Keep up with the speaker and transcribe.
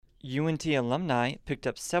UNT alumni picked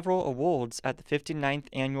up several awards at the 59th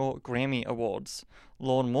Annual Grammy Awards.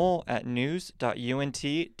 Learn more at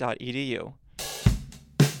news.unt.edu.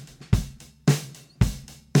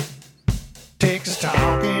 Texas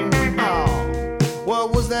Talking,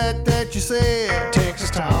 what was that you said?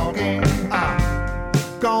 Texas Talking,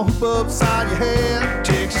 gonna hoop upside your head.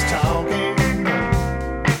 Texas Talking,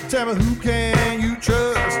 tell me who can you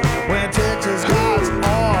trust when Texas guys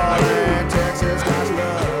are and Texas guys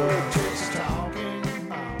love. Texas Talking.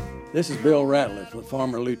 This is Bill Ratliff, the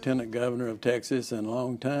former Lieutenant Governor of Texas and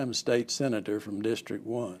longtime state senator from District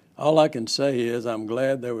 1. All I can say is I'm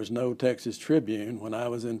glad there was no Texas Tribune when I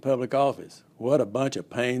was in public office. What a bunch of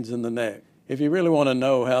pains in the neck. If you really want to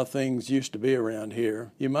know how things used to be around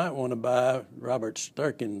here, you might want to buy Robert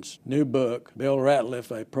Sturkin's new book, Bill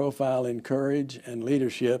Ratliff, A Profile in Courage and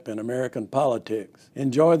Leadership in American Politics.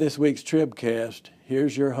 Enjoy this week's Tribcast.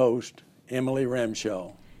 Here's your host, Emily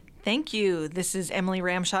Ramshaw. Thank you. This is Emily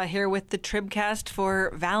Ramshaw here with the Tribcast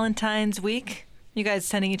for Valentine's Week. You guys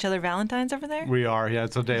sending each other Valentines over there? We are, yeah,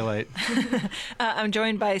 it's a day late. I'm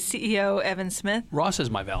joined by CEO Evan Smith. Ross is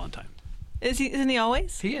my Valentine. Isn't he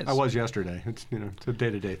always? He is. I was yesterday. It's it's a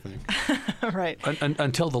day-to-day thing. Right.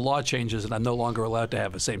 Until the law changes and I'm no longer allowed to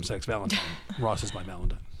have a same-sex Valentine. Ross is my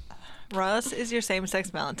Valentine. Ross is your same-sex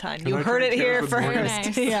Valentine. You I heard try it to here get it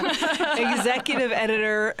first. Yeah. Executive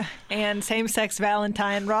editor and same-sex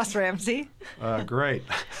Valentine Ross Ramsey. Great.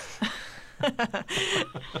 And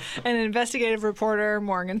investigative reporter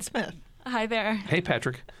Morgan Smith. Hi there. Hey,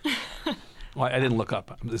 Patrick. Well, I didn't look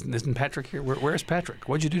up. Isn't Patrick here? Where's Patrick?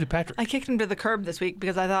 What'd you do to Patrick? I kicked him to the curb this week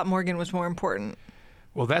because I thought Morgan was more important.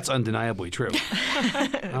 Well, that's undeniably true.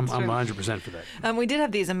 I'm 100% for that. We did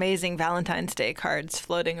have these amazing Valentine's Day cards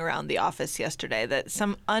floating around the office yesterday that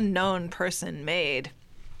some unknown person made.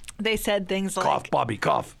 They said things like... Cough, Bobby,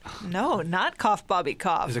 cough. No, not cough, Bobby,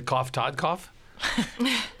 cough. Is it cough, Todd, cough?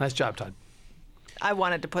 Nice job, Todd. I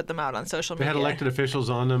wanted to put them out on social They media. had elected officials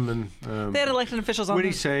on them and They had elected officials on witty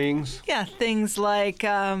them. sayings. Yeah, things like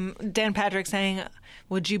Dan Patrick saying,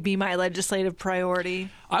 "Would you be my legislative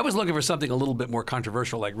priority?" I was looking for something a little bit more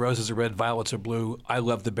controversial, like roses are red, violets are blue, I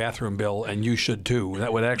love the bathroom bill, and you should too.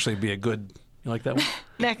 That would actually be a good... You like that one?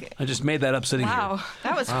 Nick, I just made that up sitting Wow.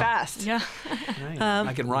 that was fast. Yeah. here.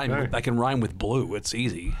 I can rhyme. okay. I can rhyme with blue. It's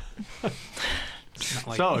easy.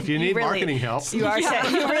 So if you need marketing help, You are. You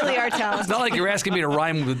really are It's talented. not like you're asking me to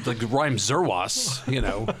rhyme with rhyme Zerwas, you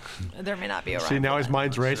know. There may not be a rhyme. see now for his that.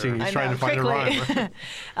 mind's racing. He's I trying know, to find a quickly. rhyme.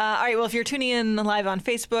 All right, well, if you're tuning in live on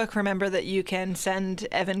Facebook, remember that you can send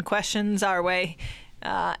Evan questions our way.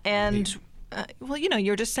 Well,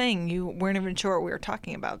 you're just saying you weren't even sure what we were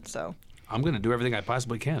talking about, so. I'm going to do everything I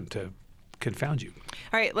possibly can to confound you.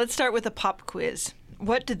 All right, let's start with a pop quiz.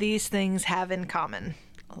 What do these things have in common?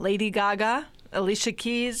 Lady Gaga, Alicia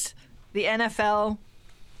Keys, the NFL,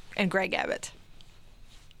 and Greg Abbott.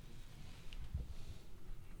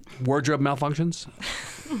 Wardrobe malfunctions?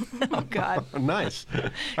 Oh, God. Nice.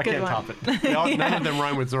 I can't one. top it. None of them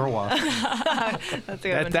rhyme with Zerwa. That's a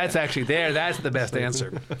good one, That's too. actually there. That's the best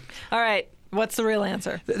answer. All right, what's the real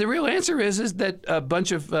answer? The real answer is that a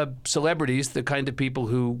bunch of celebrities, the kind of people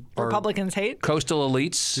who are Republicans hate? coastal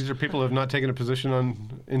elites, These are people who have not taken a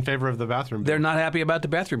position in favor of the bathroom. they're not happy about the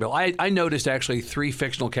bathroom bill. I noticed actually 3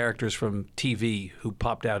 fictional characters from TV who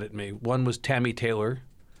popped out at me. One was Tammy Taylor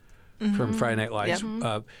from Friday Night Lights.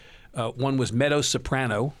 Yep. One was Meadow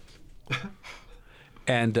Soprano.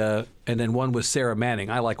 And then one was Sarah Manning.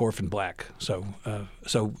 I like Orphan Black. So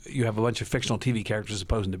you have a bunch of fictional TV characters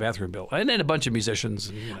opposing the bathroom bill. And then a bunch of musicians.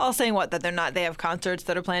 You know. All saying what? That they're not, they have concerts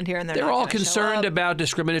that are planned here and they're They're not all gonna show concerned up? about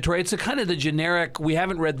discriminatory. It's a kind of the generic, we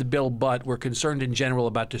haven't read the bill, but we're concerned in general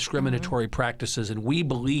about discriminatory practices. And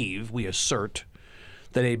we assert,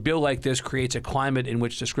 that a bill like this creates a climate in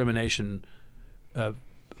which discrimination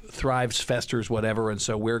thrives, festers, whatever. And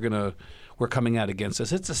so we're coming out against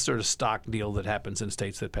this. It's a sort of stock deal that happens in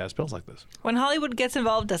states that pass bills like this. When Hollywood gets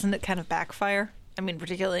involved, doesn't it kind of backfire? I mean,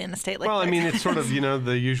 particularly in a state like Well, I Texas. mean, it's sort of,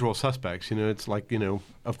 the usual suspects. It's like,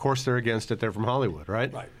 of course they're against it. They're from Hollywood,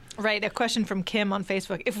 right? Right. Right, a question from Kim on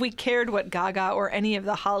Facebook. If we cared what Gaga or any of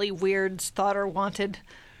the Holly weirds thought or wanted,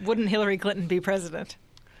 wouldn't Hillary Clinton be president?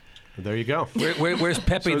 There you go. Where's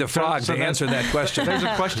Pepe the Frog to answer that question? There's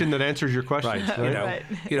a question that answers your question. Right. Right.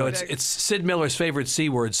 It's Sid Miller's favorite C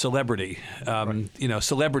word, celebrity.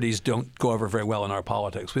 Celebrities don't go over very well in our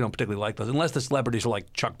politics. We don't particularly like those, unless the celebrities are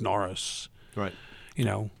like Chuck Norris. Right.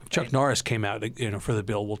 If Chuck Norris came out, for the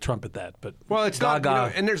bill, we'll trumpet that. But Well, it's Gaga,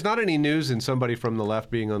 not, and there's not any news in somebody from the left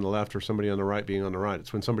being on the left or somebody on the right being on the right.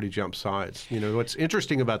 It's when somebody jumps sides. What's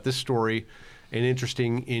interesting about this story And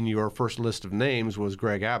interesting, in your first list of names was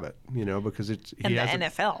Greg Abbott, because And the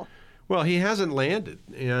NFL. Well, he hasn't landed,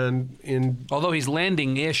 and Although he's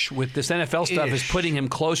landing-ish with this NFL stuff is putting him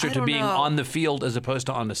closer I to don't being know. on the field as opposed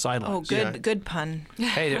to on the sidelines. Oh, good pun.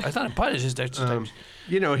 Hey, I thought a punt is just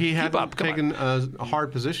he hadn't up, come taken a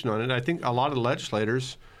hard position on it. I think a lot of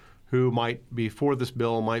legislators who might be for this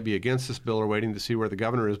bill, might be against this bill, are waiting to see where the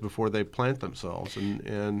governor is before they plant themselves.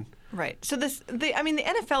 And Right. So the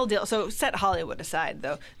NFL deal, so set Hollywood aside,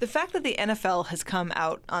 though, the fact that the NFL has come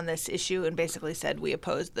out on this issue and basically said we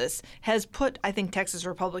oppose this has put, I think, Texas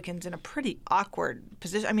Republicans in a pretty awkward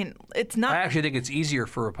position. I mean, it's not... I actually think it's easier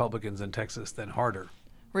for Republicans in Texas than harder.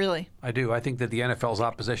 Really? I do. I think that the NFL's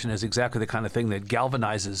opposition is exactly the kind of thing that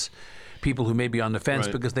galvanizes people who may be on the fence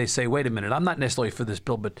Right. because they say, wait a minute, I'm not necessarily for this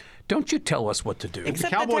bill, but don't you tell us what to do. the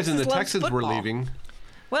Except that Cowboys and the Texas loves Texans were football. leaving.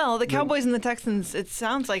 Well, the Cowboys and the Texans, it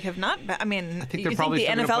sounds like, have not... I mean, think you they're think probably the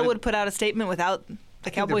still gonna NFL play- would put out a statement without the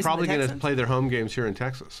They're Cowboys probably and the going to Texans? play their home games here in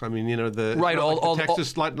Texas. I mean, the Right, it's not all- like the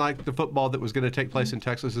Texas like the football that was going to take place in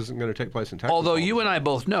Texas isn't going to take place in Texas. Although all the you time. and I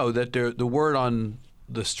both know that the word on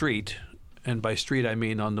the street, and by street I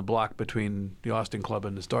mean on the block between the Austin Club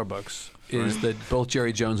and the Starbucks, is that both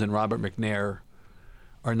Jerry Jones and Robert McNair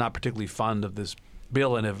are not particularly fond of this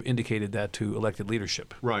bill and have indicated that to elected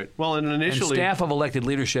leadership. Right. Well, and And initially, staff of elected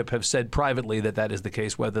leadership have said privately that that is the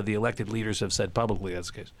case, whether the elected leaders have said publicly that's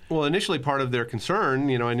the case. initially part of their concern,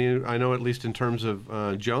 I know at least in terms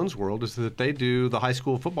of Jones' world, is that they do the high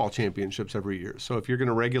school football championships every year. So if you're going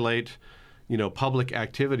to regulate, public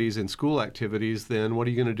activities and school activities, then what are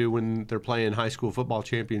you going to do when they're playing high school football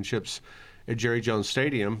championships at Jerry Jones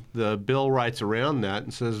Stadium? The bill writes around that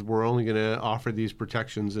and says we're only going to offer these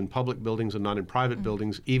protections in public buildings and not in private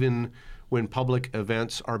buildings, even when public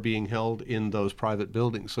events are being held in those private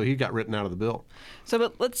buildings. So he got written out of the bill. So,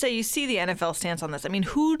 but let's say you see the NFL stance on this. I mean,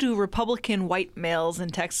 who do Republican white males in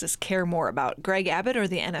Texas care more about, Greg Abbott or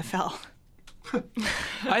the NFL?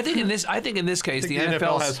 I think in this case The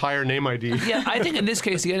NFL has higher name ID. Yeah, I think in this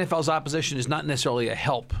case the NFL's opposition is not necessarily a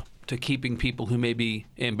help to keeping people who may be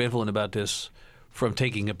ambivalent about this from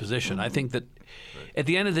taking a position. I think that at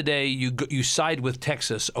the end of the day, you side with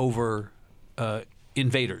Texas over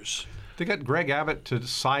invaders. They got Greg Abbott to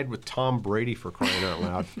side with Tom Brady, for crying out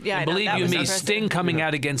loud. Yeah, I And know, believe that you was me, interesting. Sting coming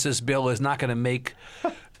out against this bill is not going to make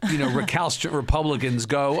recalcitrant Republicans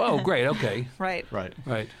go, oh, great, okay. Right. Right.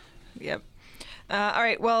 Right. Yep. All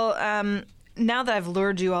right. Well, now that I've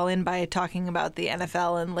lured you all in by talking about the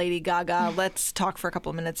NFL and Lady Gaga, let's talk for a couple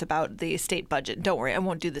of minutes about the state budget. Don't worry, I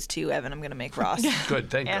won't do this to you, Evan. I'm going to make Ross Good,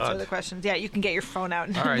 thank answer God. the questions. Yeah, you can get your phone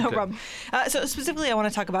out. All right, no good. problem. So specifically, I want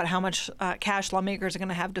to talk about how much cash lawmakers are going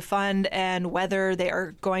to have to fund and whether they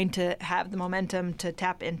are going to have the momentum to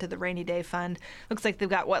tap into the rainy day fund. Looks like they've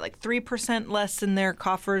got, 3% less in their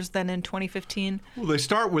coffers than in 2015? Well, they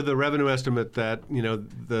start with a revenue estimate that,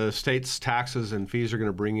 the state's taxes and fees are going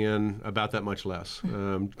to bring in about that much less.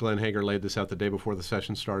 Glenn Hager laid this out the day before the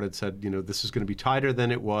session started, said, this is going to be tighter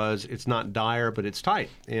than it was. It's not dire, but it's tight.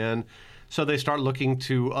 And so they start looking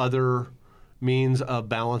to other means of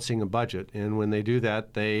balancing a budget. And when they do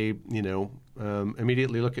that, they,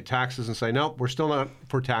 immediately look at taxes and say, nope, we're still not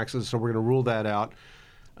for taxes, so we're going to rule that out.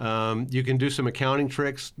 You can do some accounting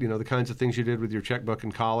tricks, the kinds of things you did with your checkbook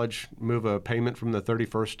in college, move a payment from the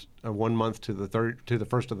 31st of one month to the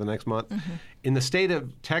first of the next month. Mm-hmm. In the state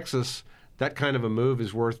of Texas, that kind of a move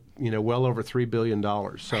is worth, well over $3 billion.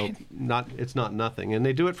 So it's not nothing. And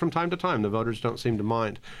they do it from time to time. The voters don't seem to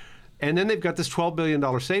mind. And then they've got this $12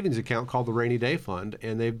 billion savings account called the Rainy Day Fund,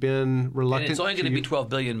 and they've been reluctant. And it's only going to be $12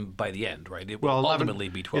 billion by the end, right? It will ultimately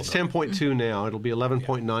be $12 It's billion. 10.2 now. It'll be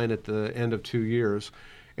 11.9 at the end of 2 years.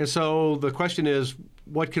 And so the question is,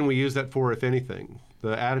 what can we use that for, if anything?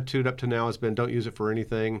 The attitude up to now has been, don't use it for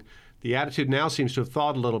anything. The attitude now seems to have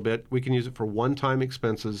thawed a little bit. We can use it for one-time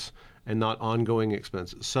expenses and not ongoing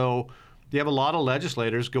expenses. So you have a lot of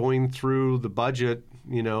legislators going through the budget,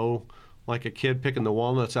 like a kid picking the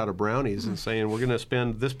walnuts out of brownies and saying, we're going to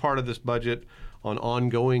spend this part of this budget on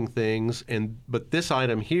ongoing things, but this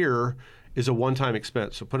item here is a one-time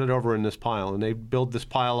expense, so put it over in this pile. And they build this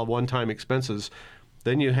pile of one-time expenses.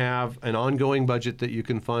 Then you have an ongoing budget that you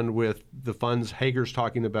can fund with the funds Hager's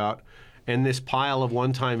talking about, and this pile of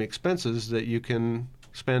one-time expenses that you can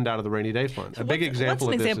spend out of the Rainy Day Fund. A big example What's of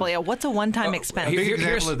an this example? is, Yeah, what's a one-time expense? a big Here's-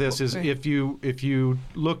 example of this is if you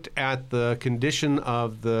looked at the condition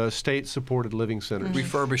of the state-supported living centers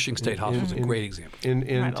Refurbishing state hospitals is a great example. in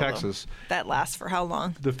Right, although Texas. That lasts for how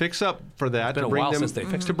long? The fix-up for that been to a bring while them since they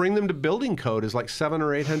fixed to bring them to building code is like $700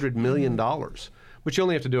 or $800 million. But you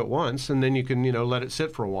only have to do it once, and then you can let it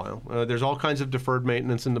sit for a while. There's all kinds of deferred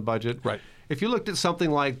maintenance in the budget. Right. if you looked at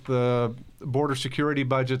something like the border security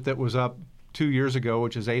budget that was up 2 years ago,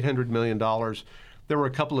 which is $800 million, there were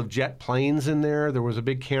a couple of jet planes in there. There was a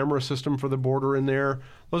big camera system for the border in there.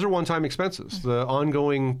 Those are one-time expenses. The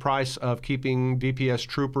ongoing price of keeping DPS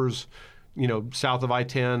troopers, south of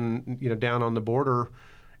I-10, down on the border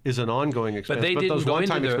is an ongoing expense. But those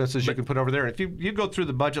one-time expenses you can put over there. And if you go through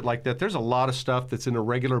the budget like that, there's a lot of stuff that's in a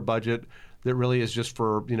regular budget that really is just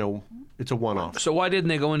for, it's a one-off. So why didn't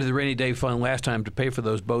they go into the rainy day fund last time to pay for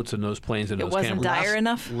those boats and those planes and those cameras? It wasn't dire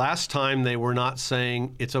enough? Last time they were not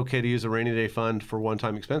saying it's okay to use a rainy day fund for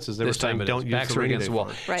one-time expenses. They were saying don't use the rainy day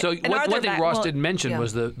fund. Right. So one thing Ross didn't mention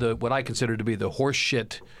was the what I consider to be the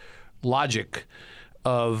horseshit logic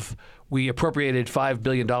of we appropriated $5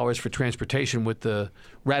 billion for transportation with the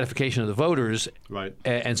ratification of the voters. Right.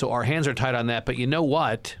 And so our hands are tied on that. But you know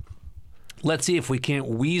what? Let's see if we can't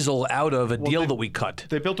weasel out of a deal that we cut.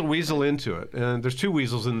 They built a weasel into it. And there's two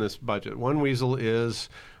weasels in this budget. One weasel is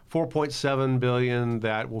 $4.7 billion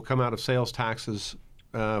that will come out of sales taxes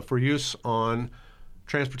for use on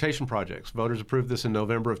transportation projects. Voters approved this in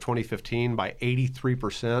November of 2015 by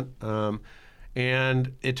 83%.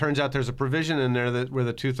 And it turns out there's a provision in there that with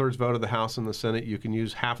a 2/3 vote of the House and the Senate, you can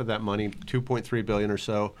use half of that money, $2.3 billion or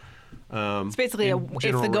so. It's basically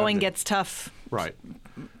if the going gets tough right.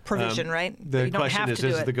 provision, right? The question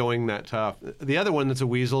is the going that tough? The other one that's a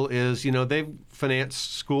weasel is, they've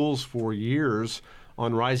financed schools for years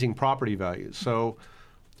on rising property values. So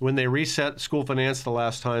when they reset school finance the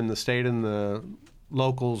last time, the state and the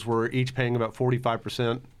locals were each paying about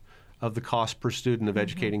 45% of the cost per student of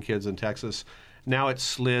educating kids in Texas. Now it's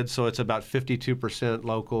slid, so it's about 52%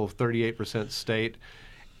 local, 38% state.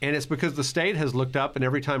 And it's because the state has looked up, and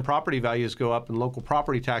every time property values go up and local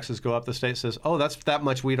property taxes go up, the state says, oh, that's that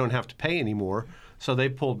much we don't have to pay anymore. So they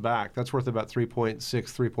pulled back. That's worth about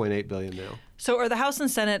 $3.8 billion now. So are the House and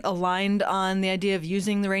Senate aligned on the idea of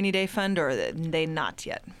using the rainy day fund, or are they not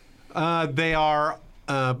yet? They are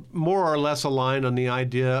more or less aligned on the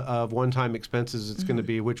idea of one-time expenses. It's going to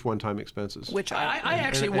be which one-time expenses. Which I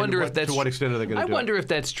actually wonder if that's to what extent are they going to do it? I wonder if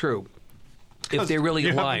that's true. If they're really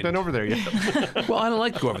aligned. You haven't been over there yet. Well, I don't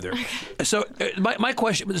like to go over there. So my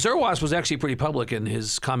question, Zerwas was actually pretty public in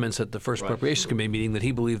his comments at the first Appropriations Committee meeting that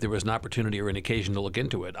he believed there was an opportunity or an occasion to look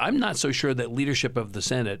into it. I'm not so sure that leadership of the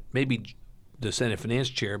Senate, maybe the Senate Finance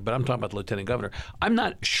Chair, but I'm talking about the Lieutenant Governor. I'm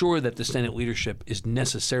not sure that the Senate leadership is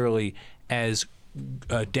necessarily as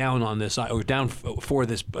down on this or down for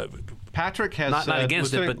this. Patrick has not said,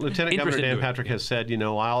 against it, but Lieutenant Governor Dan interested Patrick has said,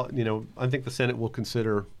 I think the Senate will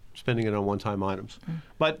consider spending it on one-time items.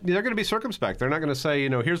 But they're going to be circumspect. They're not going to say,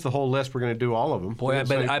 here's the whole list, we're going to do all of them. Boy, I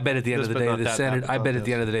bet at the end of the day the Senate. I bet at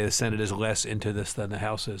the end of the day the Senate is less into this than the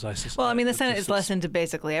House is. Well, I mean, the Senate is less into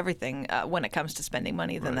basically everything when it comes to spending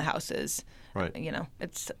money than the House is. Right. And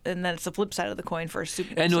then it's the flip side of the coin for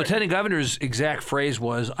And the Lieutenant Governor's exact phrase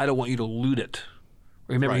was, "I don't want you to loot it."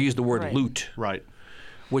 Remember, he used the word loot. Right.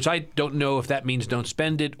 Which I don't know if that means don't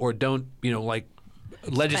spend it or don't,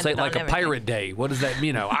 legislate like a pirate day. What does that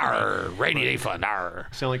mean? Arr, rainy day fund, arr.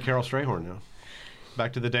 Sound like Carol Strayhorn now.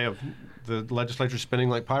 Back to the day of the legislature spending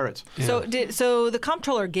like pirates. So the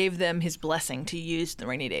comptroller gave them his blessing to use the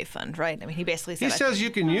rainy day fund, right? I mean, he basically said... He says you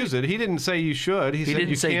can use it. He didn't say you should. He said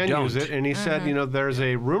you can use it. And he said, there's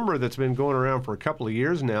a rumor that's been going around for a couple of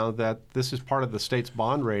years now that this is part of the state's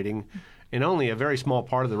bond rating. And only a very small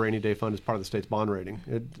part of the rainy day fund is part of the state's bond rating.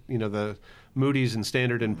 The Moody's and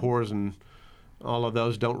Standard & Poor's and all of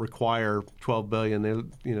those don't require $12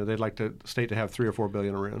 billion. They'd like the state to have $3 or $4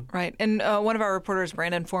 billion around. Right. And one of our reporters,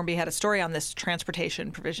 Brandon Formby, had a story on this transportation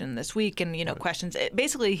provision this week, and questions.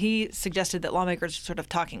 Basically, he suggested that lawmakers are sort of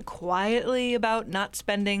talking quietly about not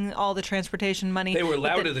spending all the transportation money. They were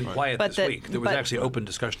louder than quiet this week. There was actually open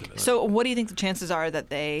discussion of it. So, what do you think the chances are that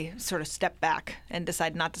they sort of step back and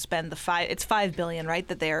decide not to spend It's $5 billion, right?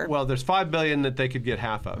 That they're Well, there's $5 billion that they could get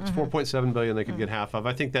half of. It's $4.7 billion they could get half of.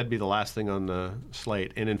 I think that'd be the last thing on the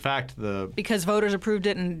slate. And in fact, because voters approved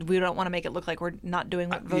it, and we don't want to make it look like we're not doing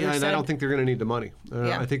what voters said. And I don't think they're going to need the money.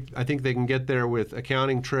 I think they can get there with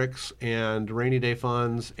accounting tricks and rainy day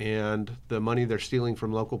funds and the money they're stealing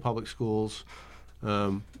from local public schools.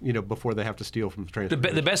 Before they have to steal from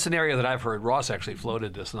transportation. The best scenario that I've heard, Ross actually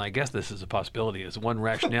floated this, and I guess this is a possibility, is one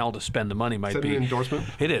rationale to spend the money might be... Is that an endorsement?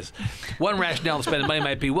 It is. One rationale to spend the money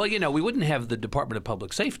might be, we wouldn't have the Department of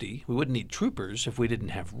Public Safety, we wouldn't need troopers if we didn't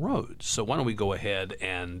have roads. So why don't we go ahead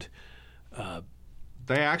and...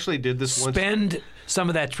 They actually did this once. Spend some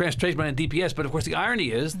of that transportation money on DPS, but of course the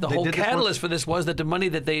irony is the whole catalyst for this was that the money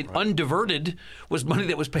that they undiverted was money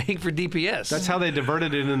that was paying for DPS. That's how they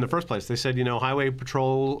diverted it in the first place. They said, highway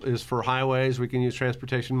patrol is for highways. We can use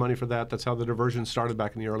transportation money for that. That's how the diversion started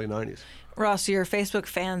back in the early 90s. Ross, your Facebook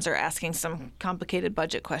fans are asking some complicated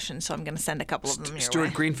budget questions, so I'm going to send a couple of them your Stuart way.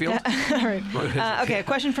 Greenfield? All right. Okay, a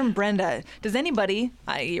question from Brenda. Does anybody,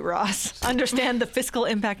 i.e. Ross, understand the fiscal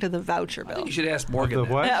impact of the voucher bill? You should ask Morgan. The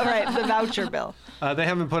that. what? Right, the voucher bill. They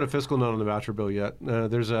haven't put a fiscal note on the voucher bill yet.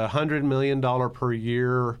 There's a $100 million per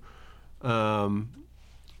year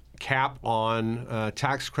cap on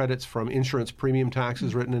tax credits from insurance premium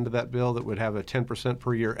taxes written into that bill that would have a 10%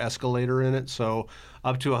 per year escalator in it. So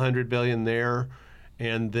up to $100 billion there.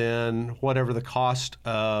 And then whatever the cost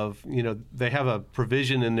of, they have a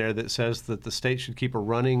provision in there that says that the state should keep a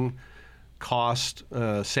running cost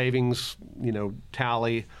savings,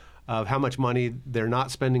 tally of how much money they're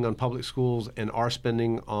not spending on public schools and are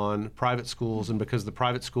spending on private schools. And because the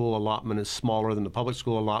private school allotment is smaller than the public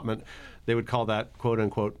school allotment, they would call that quote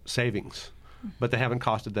unquote savings. But they haven't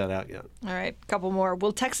costed that out yet. All right, a couple more.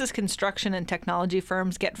 Will Texas construction and technology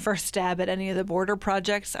firms get first stab at any of the border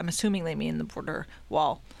projects? I'm assuming they mean the border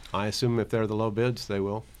wall. I assume if they're the low bids, they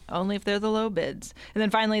will. Only if they're the low bids. And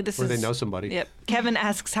then finally, Or they know somebody. Yep. Kevin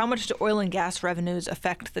asks, how much do oil and gas revenues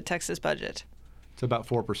affect the Texas budget? It's about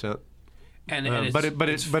 4%. And but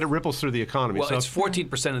it ripples through the economy. Well, so it's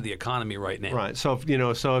 14% of the economy right now. Right. So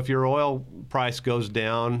if your oil price goes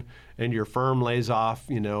down and your firm lays off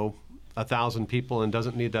 1,000 people and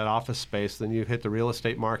doesn't need that office space, then you've hit the real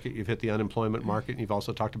estate market, you've hit the unemployment market, and you've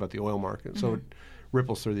also talked about the oil market. So it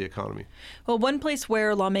ripples through the economy. Well, one place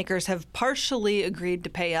where lawmakers have partially agreed to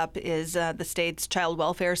pay up is the state's child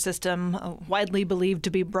welfare system, widely believed to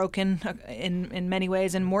be broken in many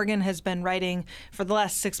ways. And Morgan has been writing for the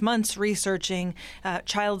last 6 months, researching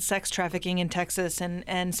child sex trafficking in Texas,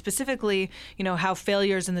 and specifically, how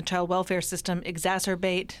failures in the child welfare system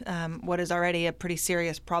exacerbate what is already a pretty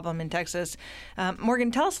serious problem in Texas. Morgan,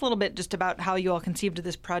 tell us a little bit just about how you all conceived of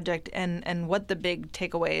this project and what the big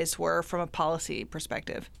takeaways were from a policy perspective.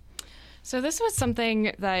 So this was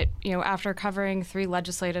something that, after covering 3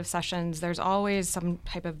 legislative sessions, there's always some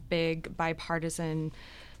type of big bipartisan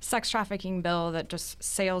sex trafficking bill that just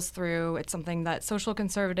sails through. It's something that social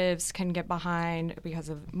conservatives can get behind because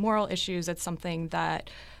of moral issues. It's something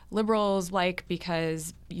that liberals like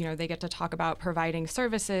because, they get to talk about providing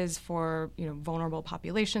services for, vulnerable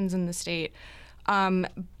populations in the state.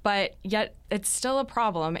 But yet it's still a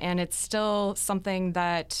problem, and it's still something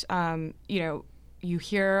that, you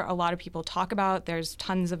hear a lot of people talk about. There's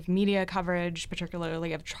tons of media coverage,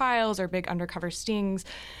 particularly of trials or big undercover stings,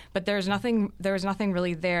 but there was nothing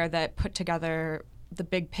really there that put together the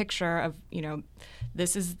big picture of,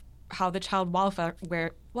 this is how the child welfare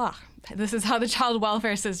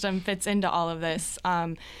system fits into all of this.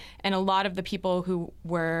 And a lot of the people who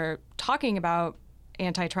were talking about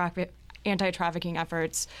anti-trafficking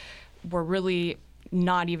efforts were really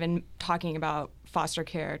not even talking about foster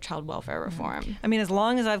care, child welfare reform. I mean, as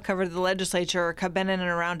long as I've covered the legislature or been in and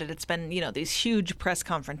around it, it's been, these huge press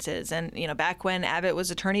conferences. And, back when Abbott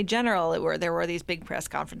was Attorney General, there were these big press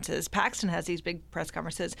conferences. Paxton has these big press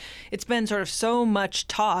conferences. It's been sort of so much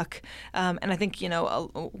talk. And I think,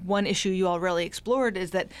 one issue you all really explored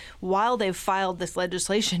is that while they've filed this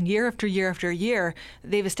legislation year after year after year,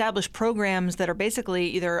 they've established programs that are basically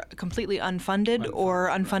either completely unfunded or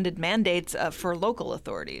unfunded mandates for local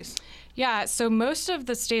authorities. Yeah, so most of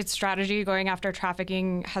the state's strategy going after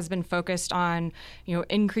trafficking has been focused on,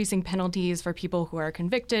 increasing penalties for people who are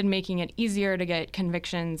convicted, making it easier to get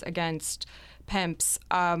convictions against pimps.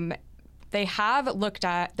 Lawmakers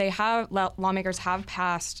have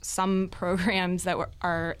passed some programs that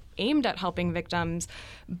are aimed at helping victims,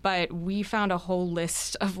 but we found a whole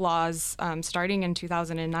list of laws starting in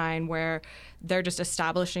 2009 where they're just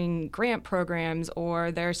establishing grant programs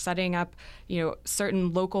or they're setting up,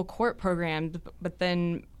 certain local court programs, but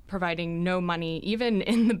then providing no money, even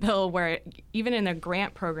in the bill even in a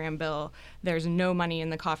grant program bill, there's no money in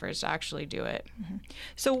the coffers to actually do it. Mm-hmm.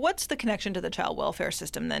 So what's the connection to the child welfare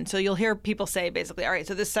system then? So you'll hear people say basically, all right,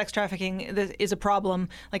 so this sex trafficking is a problem.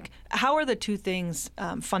 Like, how are the two things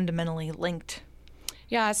fundamentally linked?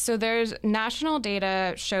 Yeah, so there's national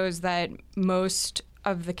data shows that most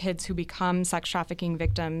of the kids who become sex trafficking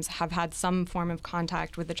victims have had some form of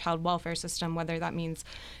contact with the child welfare system, whether that means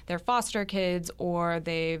they're foster kids or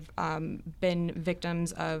they've been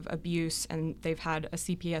victims of abuse and they've had a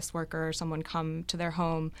CPS worker or someone come to their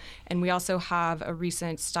home. And we also have a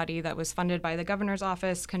recent study that was funded by the governor's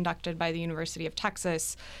office, conducted by the University of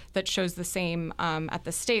Texas, that shows the same at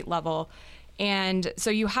the state level. And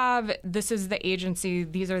so this is the agency,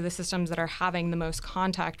 these are the systems that are having the most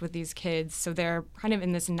contact with these kids. So they're kind of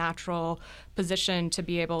in this natural position to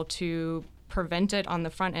be able to prevent it on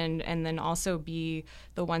the front end and then also be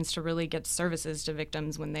the ones to really get services to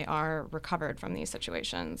victims when they are recovered from these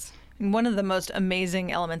situations. One of the most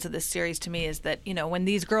amazing elements of this series to me is that, when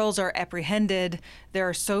these girls are apprehended, there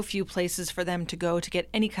are so few places for them to go to get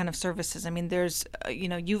any kind of services. I mean, there's,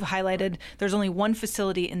 you've highlighted there's only one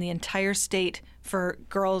facility in the entire state for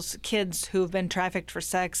kids who have been trafficked for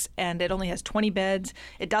sex, and it only has 20 beds.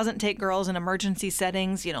 It doesn't take girls in emergency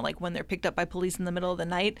settings, like when they're picked up by police in the middle of the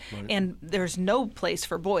night. Right. And there's no place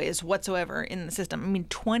for boys whatsoever in the system. I mean,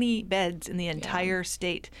 20 beds in the entire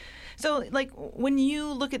state. So, when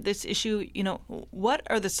you look at this issue, what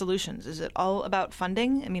are the solutions? Is it all about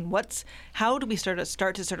funding? I mean, how do we start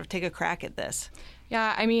to sort of take a crack at this?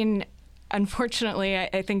 Yeah, I mean, unfortunately,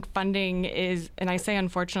 I think funding is, and I say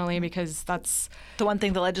unfortunately because that's the one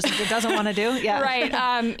thing the legislature doesn't want to do. Yeah,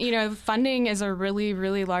 right. Funding is a really,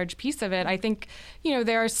 really large piece of it. I think,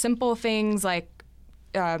 there are simple things like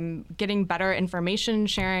getting better information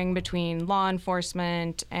sharing between law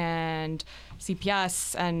enforcement and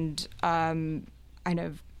CPS, and kind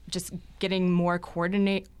of just getting more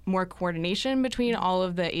coordination between all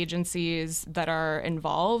of the agencies that are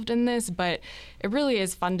involved in this. But it really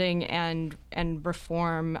is funding and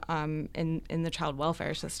reform in the child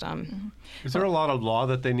welfare system. Mm-hmm. Is there a lot of law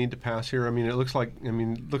that they need to pass here? I mean, it looks like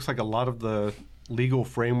a lot of the legal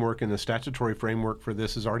framework and the statutory framework for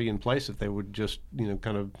this is already in place. If they would just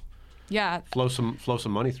kind of flow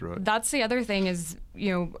some money through it. That's the other thing is,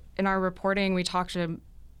 in our reporting we talked to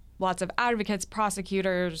lots of advocates,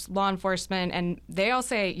 prosecutors, law enforcement, and they all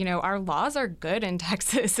say, our laws are good in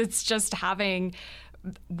Texas. It's just having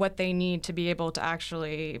what they need to be able to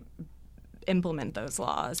actually implement those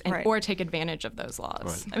laws or take advantage of those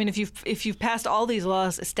laws. Right. I mean, if you've passed all these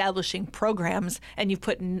laws establishing programs and you've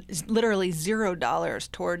put literally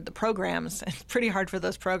 $0 toward the programs, it's pretty hard for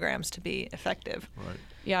those programs to be effective. Right.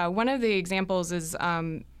 Yeah, one of the examples is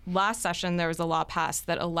last session there was a law passed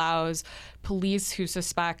that allows police who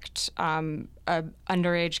suspect an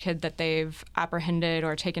underage kid that they've apprehended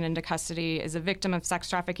or taken into custody is a victim of sex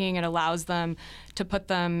trafficking. It allows them to put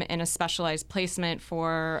them in a specialized placement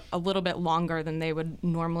for a little bit longer than they would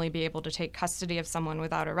normally be able to take custody of someone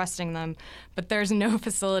without arresting them. But there's no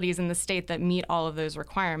facilities in the state that meet all of those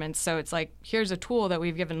requirements. So it's like, here's a tool that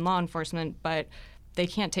we've given law enforcement, but they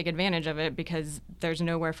can't take advantage of it because there's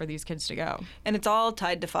nowhere for these kids to go. And it's all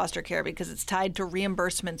tied to foster care because it's tied to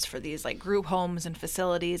reimbursements for these group homes and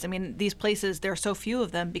facilities. I mean, these places, there are so few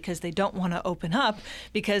of them because they don't want to open up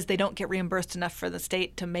because they don't get reimbursed enough for the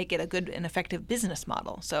state to make it a good and effective business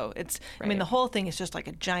model. So it's, I mean, the whole thing is just like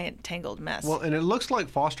a giant tangled mess. Well, and it looks like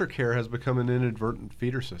foster care has become an inadvertent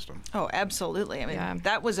feeder system. Oh, absolutely. I mean,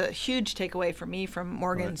 that was a huge takeaway for me from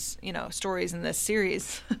Morgan's, stories in this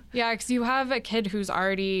series. Yeah, because you have a kid who's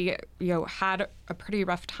already, had a pretty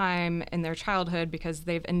rough time in their childhood because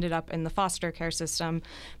they've ended up in the foster care system.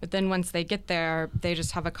 But then once they get there, they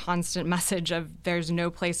just have a constant message of there's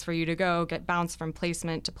no place for you to go, get bounced from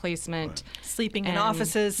placement to placement. Right. Sleeping in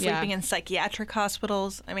offices, sleeping in psychiatric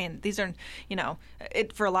hospitals. I mean, these are,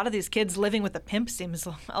 for a lot of these kids, living with a pimp seems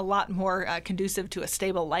a lot more conducive to a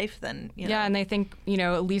stable life than, Yeah, and they think,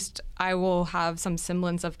 at least I will have some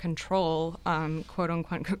semblance of control, quote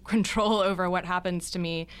unquote, control over what happens to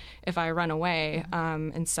me if I run away.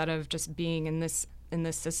 Instead of just being in this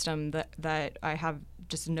system that I have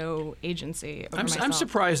just no agency over myself. I'm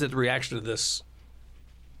surprised at the reaction to this.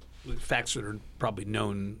 Facts that are probably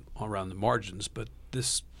known around the margins, but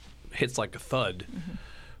this hits like a thud. Mm-hmm.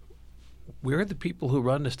 Where are the people who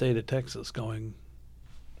run the state of Texas going,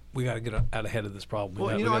 we got to get out ahead of this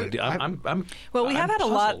problem? We have had a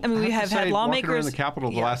lot. I mean, we have had lawmakers. Walking around the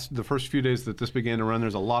Capitol the first few days that this began to run,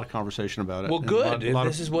 there's a lot of conversation about it. Well, good. A lot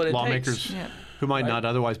this is what it lawmakers takes. Who might not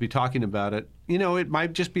otherwise be talking about it. It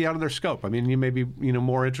might just be out of their scope. I mean, you may be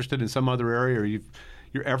more interested in some other area, or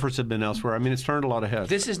your efforts have been elsewhere. I mean, it's turned a lot of heads.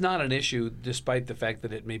 This is not an issue, despite the fact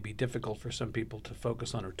that it may be difficult for some people to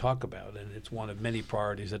focus on or talk about, and it's one of many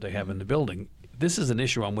priorities that they have in the building. This is an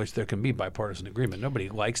issue on which there can be bipartisan agreement. Nobody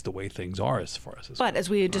likes the way things are as far as this But goes. as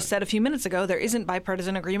we just said a few minutes ago, there isn't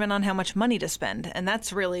bipartisan agreement on how much money to spend, and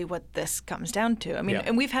that's really what this comes down to. I mean,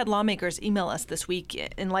 and we've had lawmakers email us this week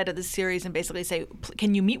in light of this series and basically say,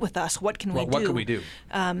 can you meet with us? What can we do? What can we do?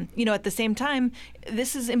 At the same time,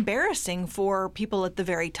 this is embarrassing for people at the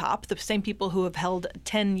very top, the same people who have held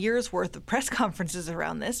 10 years worth of press conferences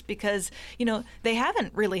around this because, they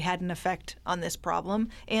haven't really had an effect on this problem,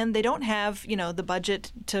 and they don't have, the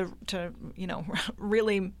budget to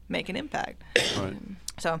really make an impact. Right.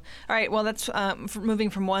 So, all right, well, that's moving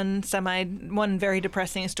from one very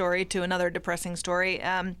depressing story to another depressing story.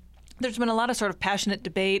 There's been a lot of sort of passionate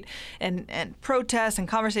debate and protests and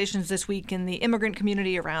conversations this week in the immigrant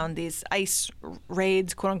community around these ICE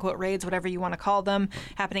raids, quote unquote raids, whatever you want to call them,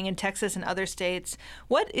 happening in Texas and other states.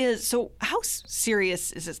 How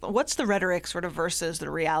serious is this? What's the rhetoric sort of versus the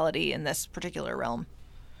reality in this particular realm?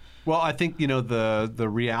 Well, I think the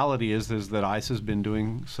reality is that ICE has been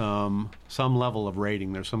doing some level of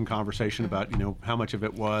raiding. There's some conversation about how much of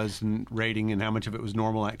it was raiding and how much of it was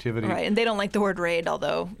normal activity. Right, and they don't like the word raid,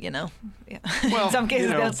 although Well, in some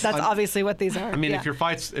cases that's obviously what these are. I mean, if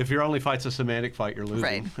your only fight's a semantic fight, you're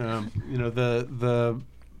losing. Right. The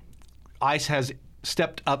ICE has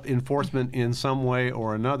stepped up enforcement in some way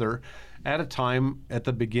or another at a time at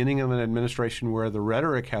the beginning of an administration where the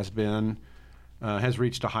rhetoric has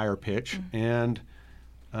reached a higher pitch, and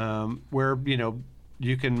where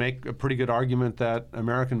you can make a pretty good argument that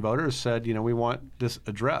American voters said, we want this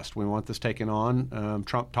addressed, we want this taken on.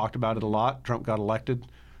 Trump talked about it a lot. Trump got elected.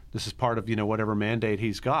 This is part of whatever mandate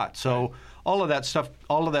he's got. So all of that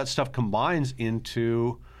stuff combines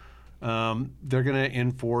into they're going to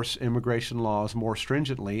enforce immigration laws more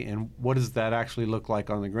stringently. And what does that actually look like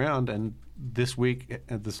on the ground? And this week,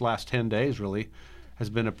 this last 10 days, really, has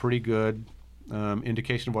been a pretty good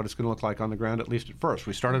indication of what it's going to look like on the ground, at least at first.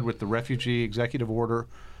 We started with the refugee executive order,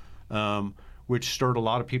 which stirred a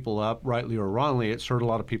lot of people up, rightly or wrongly. It stirred a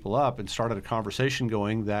lot of people up and started a conversation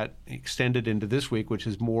going that extended into this week, which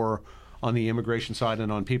is more on the immigration side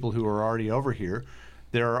and on people who are already over here.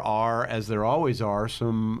 There are, as there always are,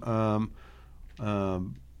 some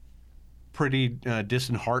pretty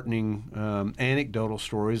disheartening anecdotal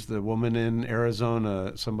stories. The woman in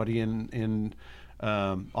Arizona, somebody in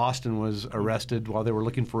Austin was arrested while they were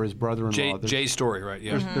looking for his brother-in-law. Jay's story, right?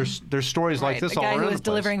 Yeah. There's stories like this all around the place. The guy who was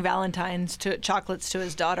delivering Valentine's chocolates to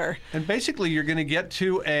his daughter. And basically, you're going to get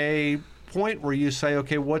to a point where you say,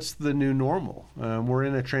 okay, what's the new normal? We're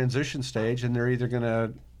in a transition stage, and they're either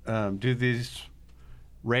going to do these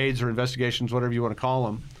raids or investigations, whatever you want to call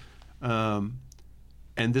them,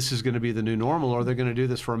 and this is going to be the new normal, or they're going to do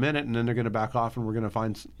this for a minute and then they're going to back off and we're going to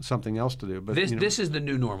find something else to do. But this is the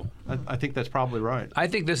new normal. I think that's probably right. I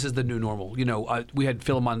think this is the new normal. We had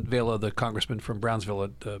Philemon Vela, the congressman from Brownsville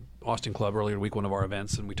at the Austin Club earlier in the week, one of our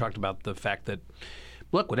events, and we talked about the fact that,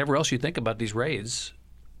 look, whatever else you think about these raids,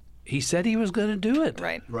 he said he was going to do it.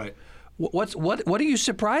 Right. What are you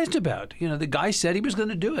surprised about? The guy said he was going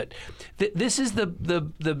to do it. This is the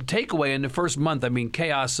takeaway in the first month. I mean,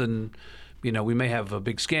 chaos and we may have a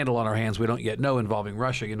big scandal on our hands. We don't yet know involving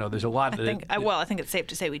Russia. There's a lot. I think it's safe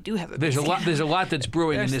to say we do have a. There's a lot that's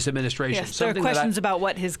brewing in this administration. Yes, there are questions about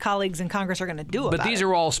what his colleagues in Congress are going to do about it. But these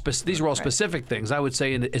are all specific things. I would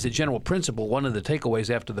say, as a general principle, one of the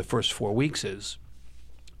takeaways after the first 4 weeks is,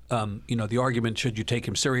 the argument, should you take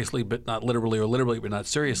him seriously but not literally, or literally but not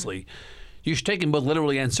seriously? You should take him both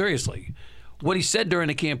literally and seriously. What he said during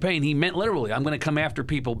the campaign, he meant literally. I'm going to come after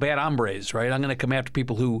people, bad hombres, right? I'm going to come after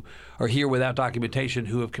people who are here without documentation,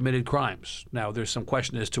 who have committed crimes. Now, there's some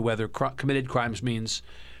question as to whether committed crimes means,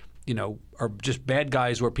 are just bad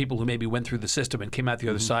guys or people who maybe went through the system and came out the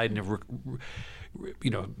other side and have,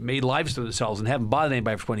 made lives for themselves and haven't bothered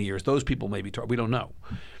anybody for 20 years. Those people may be we don't know.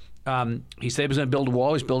 He said he was going to build a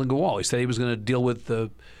wall. He's building a wall. He said he was going to deal with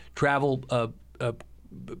the travel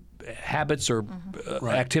habits or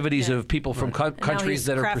activities of people from countries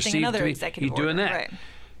that are perceived to be. He's doing that.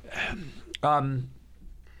 And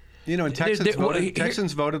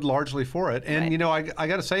Texans voted largely for it. And, I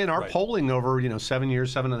got to say, in our polling over,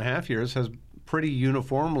 7.5 years, has pretty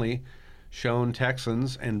uniformly shown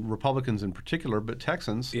Texans, and Republicans in particular, but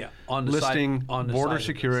Texans, listing border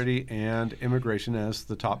security and immigration as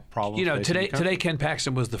the top problems. Today Ken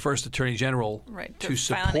Paxton was the first Attorney General to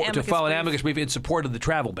file an amicus brief in support of the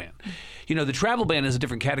travel ban. The travel ban is a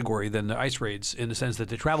different category than the ICE raids in the sense that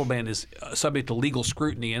the travel ban is subject to legal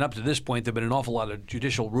scrutiny, and up to this point there have been an awful lot of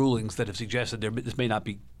judicial rulings that have suggested this may not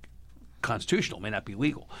be constitutional, may not be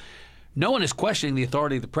legal. No one is questioning the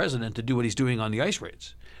authority of the president to do what he's doing on the ICE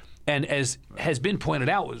raids. And as has been pointed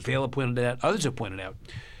out, as Vela pointed out, others have pointed out,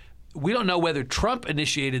 we don't know whether Trump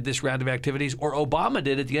initiated this round of activities or Obama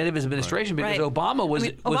did at the end of his administration, because Obama was.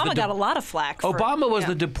 Obama got a lot of flack. Obama was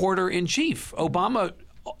the deporter in chief. Obama,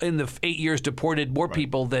 in the 8 years, deported more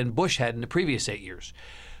people than Bush had in the previous 8 years.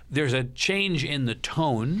 There's a change in the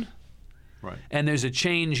tone, and there's a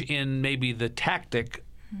change in maybe the tactic,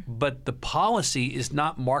 but the policy is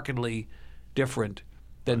not markedly different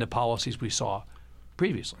than the policies we saw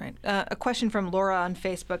previously. Right. A question from Laura on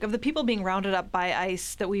Facebook. Of the people being rounded up by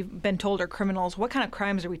ICE that we've been told are criminals, what kind of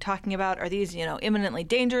crimes are we talking about? Are these, imminently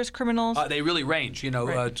dangerous criminals? They really range.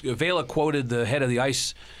 Vela quoted the head of the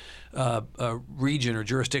ICE region or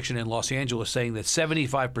jurisdiction in Los Angeles saying that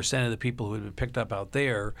 75% of the people who had been picked up out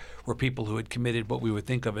there were people who had committed what we would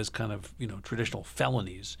think of as kind of, traditional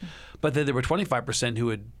felonies. But then there were 25% who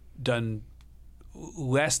had done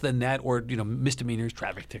less than that, or misdemeanors,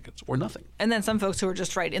 traffic tickets, or nothing. And then some folks who were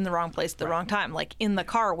just in the wrong place at the wrong time, like in the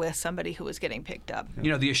car with somebody who was getting picked up.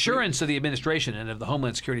 The assurance of the administration and of the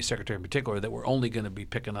Homeland Security Secretary in particular that we're only going to be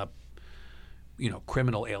picking up,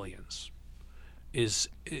 criminal aliens is,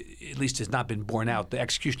 at least has not been borne out. The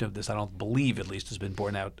execution of this, I don't believe, at least, has been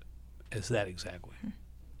borne out as that exactly.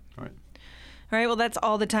 All right. All right, well, that's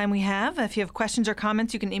all the time we have. If you have questions or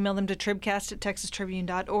comments, you can email them to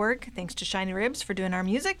tribcast@texastribune.org. Thanks to Shiny Ribs for doing our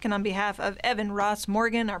music. And on behalf of Evan, Ross,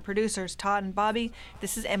 Morgan, our producers, Todd and Bobby,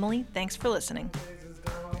 this is Emily. Thanks for listening.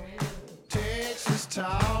 Texas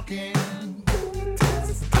talking.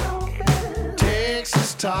 Texas talking.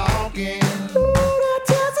 Texas talking. Talk about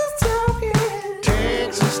Texas talking, baby.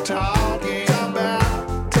 Texas talking about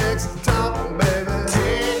that. Texas talking, baby.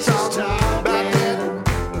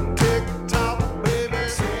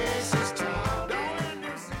 Texas talking. Don't let me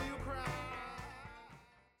see you cry.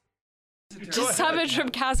 Just have a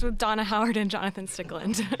Tribcast with Donna Howard and Jonathan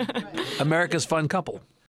Stickland. America's fun couple.